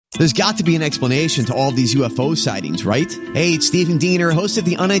There's got to be an explanation to all of these UFO sightings, right? Hey, it's Stephen Diener, host of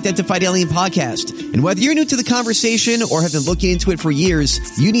the Unidentified Alien Podcast. And whether you're new to the conversation or have been looking into it for years,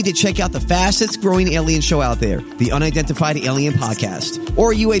 you need to check out the fastest growing alien show out there, the Unidentified Alien Podcast,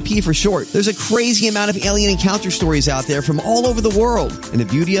 or UAP for short. There's a crazy amount of alien encounter stories out there from all over the world. And the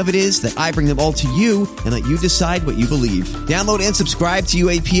beauty of it is that I bring them all to you and let you decide what you believe. Download and subscribe to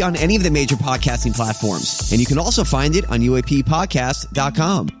UAP on any of the major podcasting platforms. And you can also find it on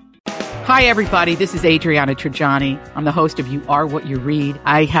UAPpodcast.com. Hi, everybody. This is Adriana Trajani. I'm the host of You Are What You Read.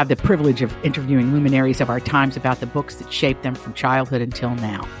 I have the privilege of interviewing luminaries of our times about the books that shaped them from childhood until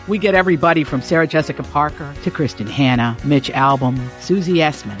now. We get everybody from Sarah Jessica Parker to Kristen Hanna, Mitch Albom, Susie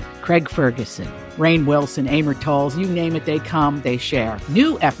Essman, Craig Ferguson, Rainn Wilson, Amor Tolls, you name it, they come, they share.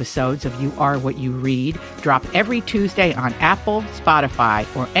 New episodes of You Are What You Read drop every Tuesday on Apple,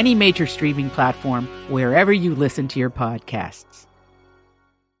 Spotify, or any major streaming platform wherever you listen to your podcasts.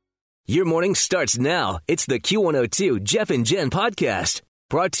 Your morning starts now. It's the Q102 Jeff and Jen podcast,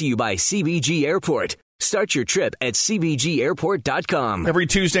 brought to you by CBG Airport. Start your trip at CBGAirport.com. Every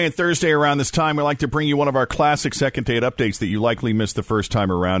Tuesday and Thursday around this time, we like to bring you one of our classic second date updates that you likely missed the first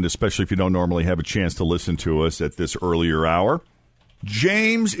time around, especially if you don't normally have a chance to listen to us at this earlier hour.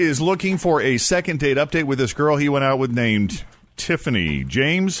 James is looking for a second date update with this girl he went out with named Tiffany.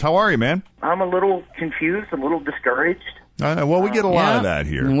 James, how are you, man? I'm a little confused, a little discouraged. Well, we get a lot of that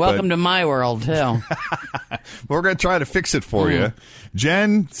here. And welcome to my world, too. We're going to try to fix it for you.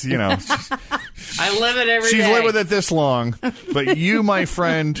 Jen, you know. I live it every day. She's lived with it this long. But you, my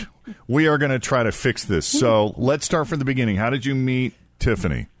friend, we are going to try to fix this. So let's start from the beginning. How did you meet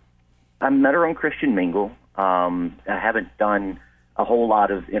Tiffany? I met her on Christian Mingle. I haven't done a whole lot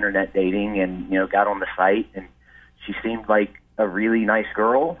of internet dating and, got on the site. And she seemed like a really nice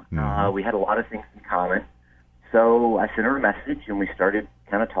girl. Mm-hmm. We had a lot of things in common. So I sent her a message, and we started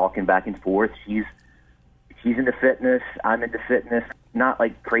kind of talking back and forth. She's into fitness. I'm into fitness. Not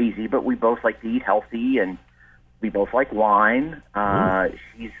like crazy, but we both like to eat healthy, and we both like wine.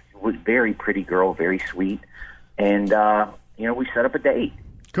 She's a very pretty girl, very sweet. And, we set up a date.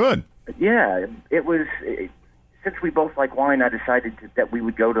 Good. Yeah, it was since we both like wine, I decided that we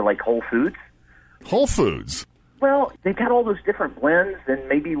would go to, like, Whole Foods. Whole Foods? Well, they've got all those different blends, and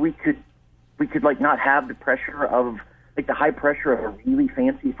maybe we could like not have the pressure of like the high pressure of a really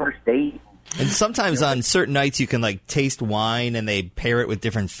fancy first date. And sometimes on certain nights you can like taste wine and they pair it with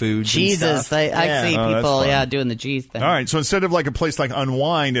different foods. Jesus, and stuff. I see people doing the cheese thing. All right, so instead of like a place like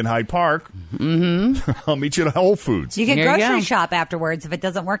Unwind in Hyde Park, I'll meet you at Whole Foods. You can grocery shop afterwards if it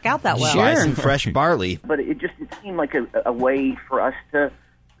doesn't work out that well. Buy some fresh barley. But it seemed like a way for us to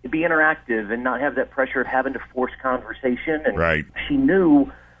be interactive and not have that pressure of having to force conversation. And right. She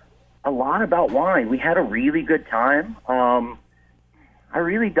knew a lot about wine. We had a really good time. I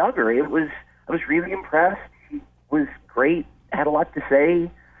really dug her. I was really impressed. She was great, had a lot to say,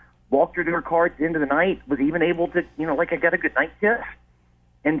 walked her to her car at the end of the night, was even able to, I got a good night kiss.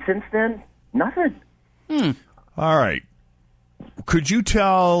 And since then, nothing. All right. Could you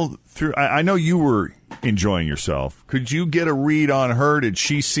tell through, I know you were enjoying yourself. Could you get a read on her? Did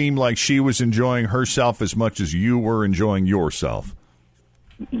she seem like she was enjoying herself as much as you were enjoying yourself?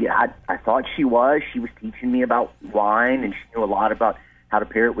 Yeah, I thought she was. She was teaching me about wine, and she knew a lot about how to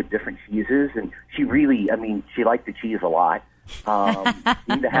pair it with different cheeses. And she really, she liked the cheese a lot.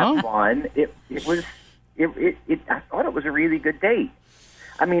 Seemed to have fun. I thought it was a really good date.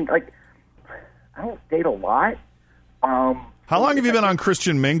 I don't date a lot. How long have you been on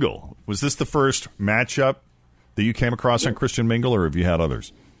Christian Mingle? Was this the first matchup that you came across on Christian Mingle, or have you had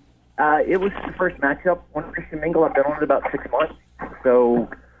others? It was the first matchup on Christian Mingle. I've been on it about 6 months. So,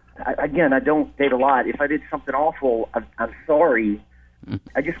 I don't date a lot. If I did something awful, I'm sorry.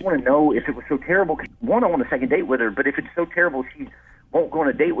 I just want to know if it was so terrible. 'Cause one, I want a second date with her, but if it's so terrible she won't go on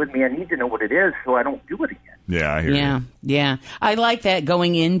a date with me, I need to know what it is so I don't do it again. Yeah, I hear you. Yeah. I like that,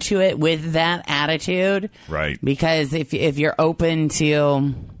 going into it with that attitude. Right. Because if you're open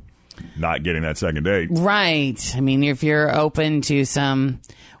to not getting that second date. Right. If you're open to some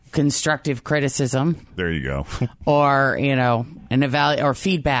constructive criticism. There you go. Or, or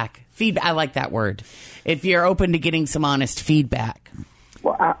feedback. I like that word. If you're open to getting some honest feedback.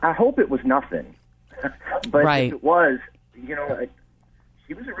 Well, I hope it was nothing. But if it was,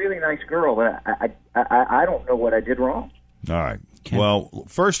 she was a really nice girl. I don't know what I did wrong. All right. Okay. Well,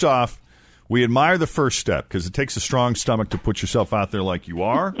 first off, we admire the first step because it takes a strong stomach to put yourself out there like you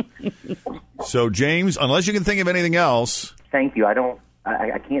are. So, James, unless you can think of anything else. Thank you.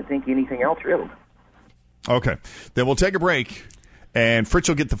 I can't think anything else, really. Okay. Then we'll take a break, and Fritz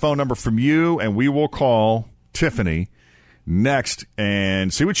will get the phone number from you, and we will call Tiffany next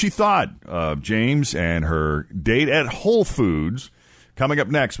and see what she thought of James and her date at Whole Foods. Coming up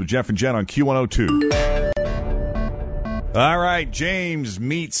next with Jeff and Jen on Q102. All right, James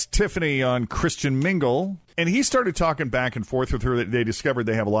meets Tiffany on Christian Mingle, and he started talking back and forth with her. They discovered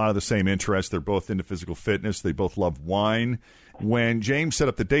they have a lot of the same interests. They're both into physical fitness. They both love wine. When James set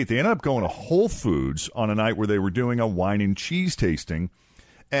up the date, they ended up going to Whole Foods on a night where they were doing a wine and cheese tasting,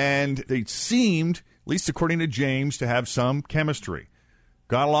 and they seemed, at least according to James, to have some chemistry.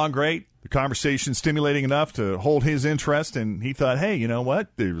 Got along great. The conversation stimulating enough to hold his interest, and he thought, hey, you know what?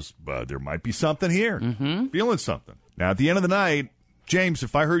 There might be something here. Feeling something. Now, at the end of the night, James,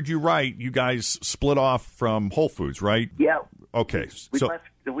 if I heard you right, you guys split off from Whole Foods, right? Yeah. Okay.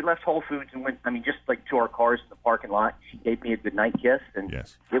 We left Whole Foods and went, just like to our cars in the parking lot. She gave me a goodnight kiss, and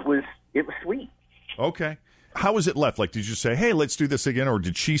yes, it was sweet. Okay. How was it left? Like, did you say, hey, let's do this again? Or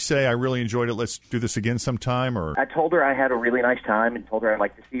did she say, I really enjoyed it, let's do this again sometime? Or I told her I had a really nice time and told her I'd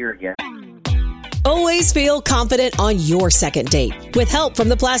like to see her again. Always feel confident on your second date. With help from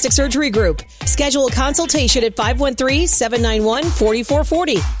the Plastic Surgery Group. Schedule a consultation at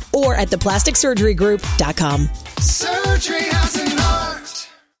 513-791-4440 or at theplasticsurgerygroup.com. Surgery has an art.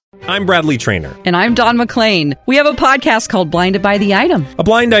 I'm Bradley Trainer. And I'm Don McClain. We have a podcast called Blinded by the Item. A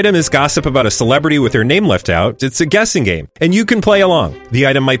blind item is gossip about a celebrity with their name left out. It's a guessing game, and you can play along. The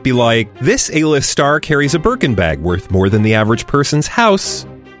item might be like, this A-list star carries a Birkin bag worth more than the average person's house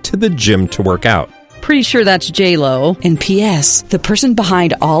to the gym to work out. Pretty sure that's J-Lo. And P.S. the person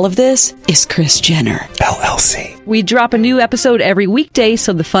behind all of this is Kris Jenner, LLC. We drop a new episode every weekday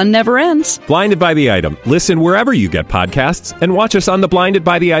so the fun never ends. Blinded by the Item. Listen wherever you get podcasts and watch us on the Blinded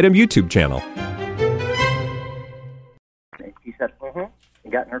by the Item YouTube channel. She said,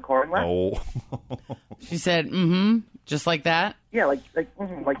 and got in her car and left. Oh. She said, just like that? Yeah, like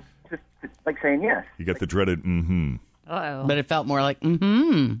saying yes. You got the dreaded Uh-oh. But it felt more like,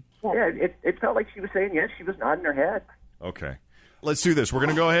 Yeah, it felt like she was saying yes. She was nodding her head. Okay. Let's do this. We're going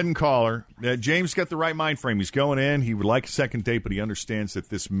to go ahead and call her. James got the right mind frame. He's going in. He would like a second date, but he understands that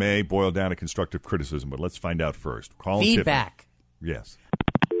this may boil down to constructive criticism. But let's find out first. Call feedback. Tiffany. Yes.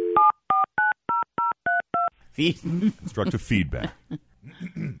 Constructive feedback.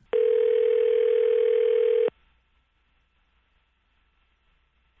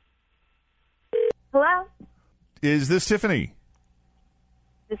 Hello? Is this Tiffany?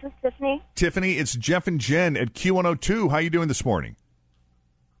 This is Tiffany. Tiffany, it's Jeff and Jen at Q102. How you doing this morning?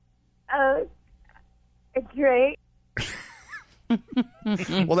 Great.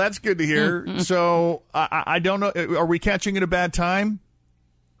 Well, that's good to hear. So, I don't know. Are we catching it a bad time?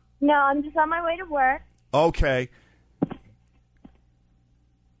 No, I'm just on my way to work. Okay.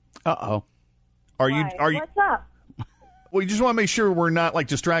 Uh-oh. Are you? What's up? Well, you just want to make sure we're not like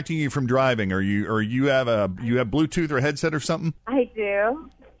distracting you from driving. Or you have Bluetooth or a headset or something? I do.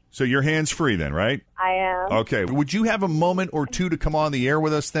 So you're hands-free then, right? I am. Okay. Would you have a moment or two to come on the air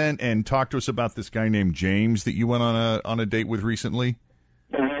with us then and talk to us about this guy named James that you went on a date with recently?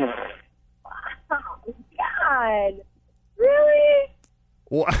 Oh, God. Really?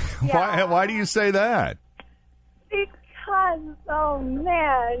 Yeah. Why do you say that? Because, oh,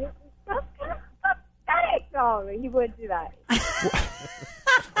 man. That's kind of pathetic. Oh, you would do that.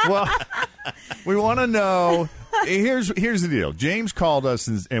 Well, we want to know. Here's the deal. James called us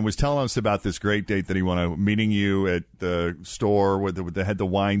and was telling us about this great date that he wanted, meeting you at the store with the had the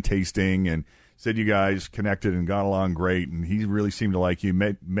wine tasting, and said you guys connected and got along great, and he really seemed to like you.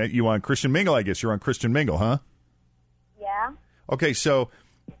 Met you on Christian Mingle, I guess. You're on Christian Mingle, huh? Yeah. Okay, so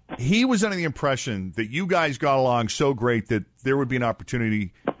he was under the impression that you guys got along so great that there would be an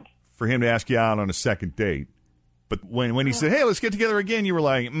opportunity for him to ask you out on a second date. But when he said, hey, let's get together again, you were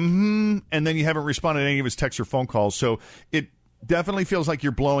like, and then you haven't responded to any of his texts or phone calls. So it definitely feels like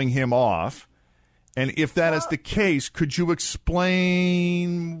you're blowing him off. And if that is the case, could you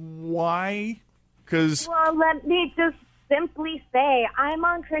explain why? Well, let me just simply say, I'm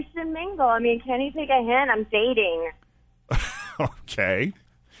on Christian Mingle. I mean, can you take a hint? I'm dating. Okay.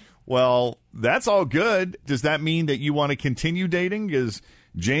 Well, that's all good. Does that mean that you want to continue dating? Is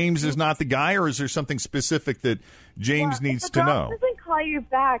James is not the guy, or is there something specific that James needs to know? If the girl doesn't call you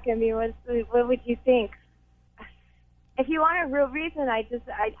back, I mean, what would you think? If you want a real reason,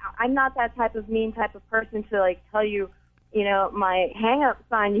 I'm not that type of mean type of person to like tell you, my hang-ups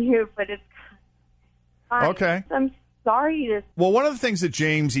on you, but it's fine. Okay. I'm sorry. Well, one of the things that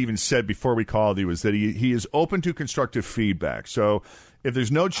James even said before we called you is that he is open to constructive feedback. So if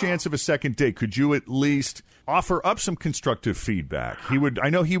there's no chance of a second date, could you at least offer up some constructive feedback? I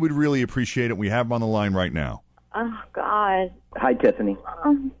know he would really appreciate it. We have him on the line right now. Oh, God. Hi, Tiffany.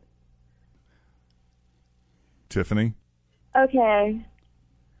 Tiffany? Okay.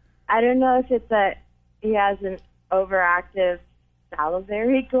 I don't know if it's that he has an overactive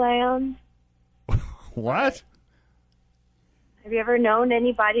salivary gland. What? Have you ever known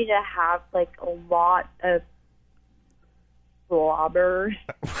anybody to have, like, a lot of slobber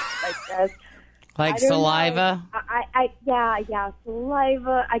like this? Like saliva? Yeah,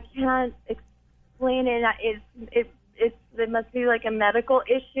 saliva. I can't explain it. It must be like a medical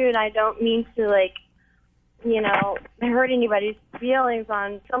issue, and I don't mean to, like, hurt anybody's feelings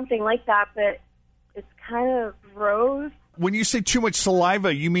on something like that, but it's kind of gross. When you say too much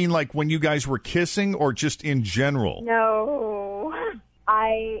saliva, you mean like when you guys were kissing or just in general? No,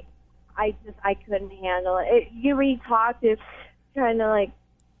 I couldn't handle it. When he talked, it's kind of like,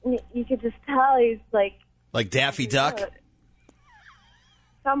 you could just tell he's like Daffy Duck?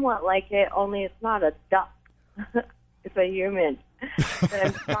 Somewhat like it, only it's not a duck. It's a human. But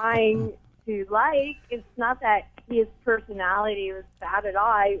I'm trying to like. It's not that his personality was bad at all.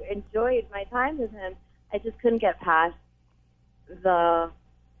 I enjoyed my time with him. I just couldn't get past the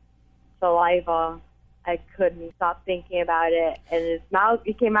saliva. I couldn't stop thinking about it. And his mouth,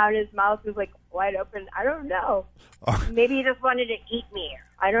 it came out of his mouth, was like wide open. I don't know. Maybe he just wanted to eat me.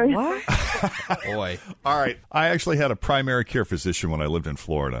 I don't know. Boy. All right. I actually had a primary care physician when I lived in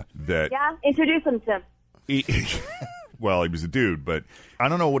Florida that... Yeah? Introduce him to him. Well, he was a dude, but I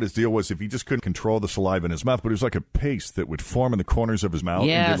don't know what his deal was, if he just couldn't control the saliva in his mouth, but it was like a paste that would form in the corners of his mouth.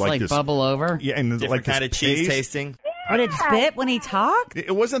 Yeah, and it's like this, bubble over. Yeah, and different like kind of cheese tasting. Would it spit when he talked?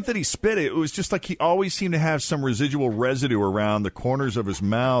 It wasn't that he spit it. It was just like he always seemed to have some residual residue around the corners of his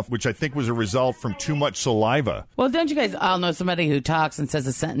mouth, which I think was a result from too much saliva. Well, don't you guys all know somebody who talks and says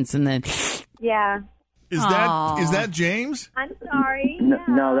a sentence and then... Yeah. Is that James? I'm sorry.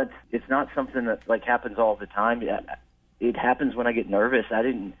 No, it's not something that like happens all the time. It happens when I get nervous. I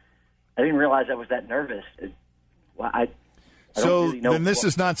didn't realize I was that nervous. I so don't really know then this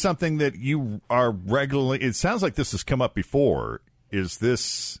is not something that you are regularly... It sounds like this has come up before. Is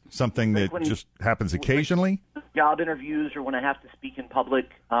this something that just happens occasionally? Job interviews or when I have to speak in public,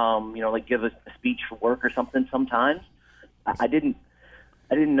 like give a speech for work or something sometimes. I didn't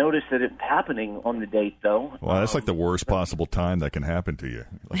notice that it's happening on the date, though. Well, that's like the worst possible time that can happen to you,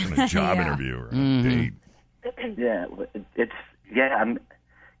 like in a job interview or a date. Yeah,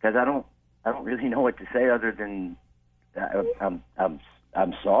 because I don't really know what to say other than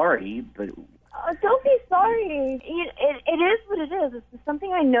I'm sorry, but don't be sorry. It is what it is. It's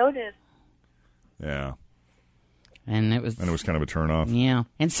something I noticed. Yeah. And it was kind of a turn off. Yeah.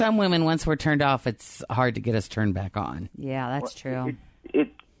 And some women, once we're turned off, it's hard to get us turned back on. Yeah, that's true.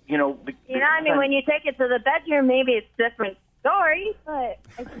 When you take it to the bedroom, maybe it's a different story, but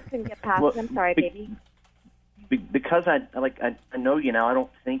I just couldn't get past it. I'm sorry, baby. Because I know you now, I don't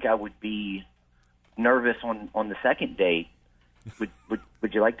think I would be nervous on the second date.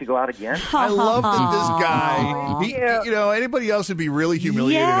 Would you like to go out again? I love that this guy. Anybody else would be really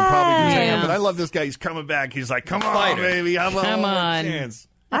humiliated and probably just hang up. But I love this guy. He's coming back. He's like, "Come on, baby, I'm Come on. Chance."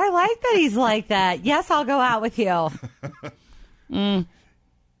 I like that he's like that. Yes, I'll go out with you.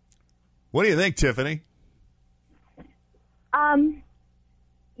 What do you think, Tiffany? I'm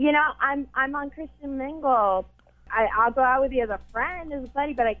on Christian Mingle. I'll go out with you as a friend, as a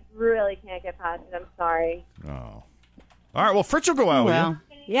buddy, but I really can't get past it. I'm sorry. Oh. All right, well, Fritz will go out with you.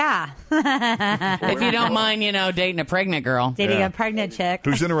 Yeah. If you don't mind, dating a pregnant girl. Dating a pregnant chick.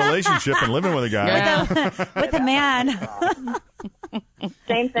 Who's in a relationship and living with a guy. Yeah. With a man.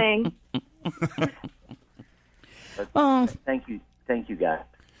 Same thing. Thank you, guys.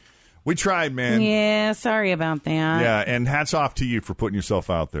 We tried, man. Yeah, sorry about that. Yeah, and hats off to you for putting yourself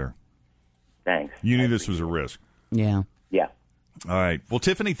out there. Thanks. You knew this was a risk. Yeah. Yeah. All right. Well,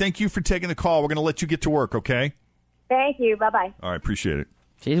 Tiffany, thank you for taking the call. We're going to let you get to work, okay? Thank you. Bye-bye. All right, appreciate it.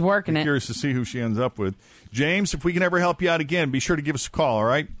 She's working it. Curious to see who she ends up with. James, if we can ever help you out again, be sure to give us a call, all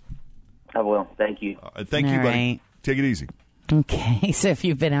right? I will. Thank you. Thank you, All buddy. right. Take it easy. Okay, so if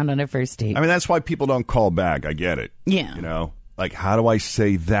you've been out on a first date. I mean, that's why people don't call back. I get it. Yeah. Like, how do I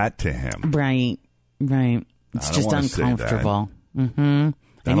say that to him? Right. It's just uncomfortable. Mm-hmm.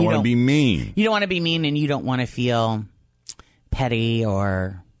 I don't want to be mean. You don't want to be mean, and you don't want to feel petty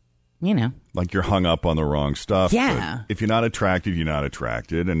or, like you're hung up on the wrong stuff. Yeah. But if you're not attracted, you're not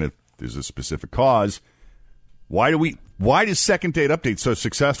attracted. And if there's a specific cause, why does Second Date Update so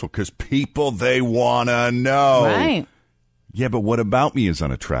successful? Because people, they want to know. Right. Yeah, but what about me is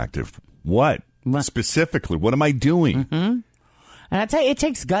unattractive? What? Specifically, what am I doing? Mm-hmm. And I tell you, it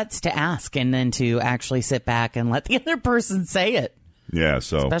takes guts to ask and then to actually sit back and let the other person say it. Yeah,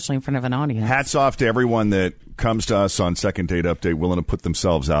 so. Especially in front of an audience. Hats off to everyone that comes to us on Second Date Update willing to put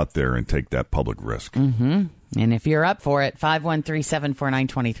themselves out there and take that public risk. Mm-hmm. And if you're up for it,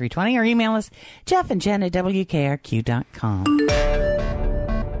 513-749-2320 or email us, Jeff and Jen at WKRQ.com.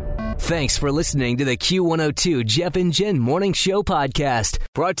 Thanks for listening to the Q102 Jeff and Jen Morning Show podcast,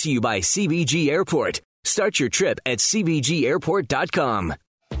 brought to you by CBG Airport. Start your trip at CBGAirport.com.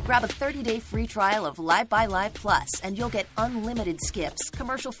 Grab a 30-day free trial of Live by Live Plus, and you'll get unlimited skips,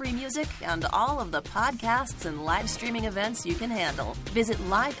 commercial-free music, and all of the podcasts and live streaming events you can handle. Visit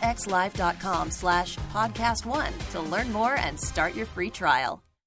livexlive.com/podcast1 to learn more and start your free trial.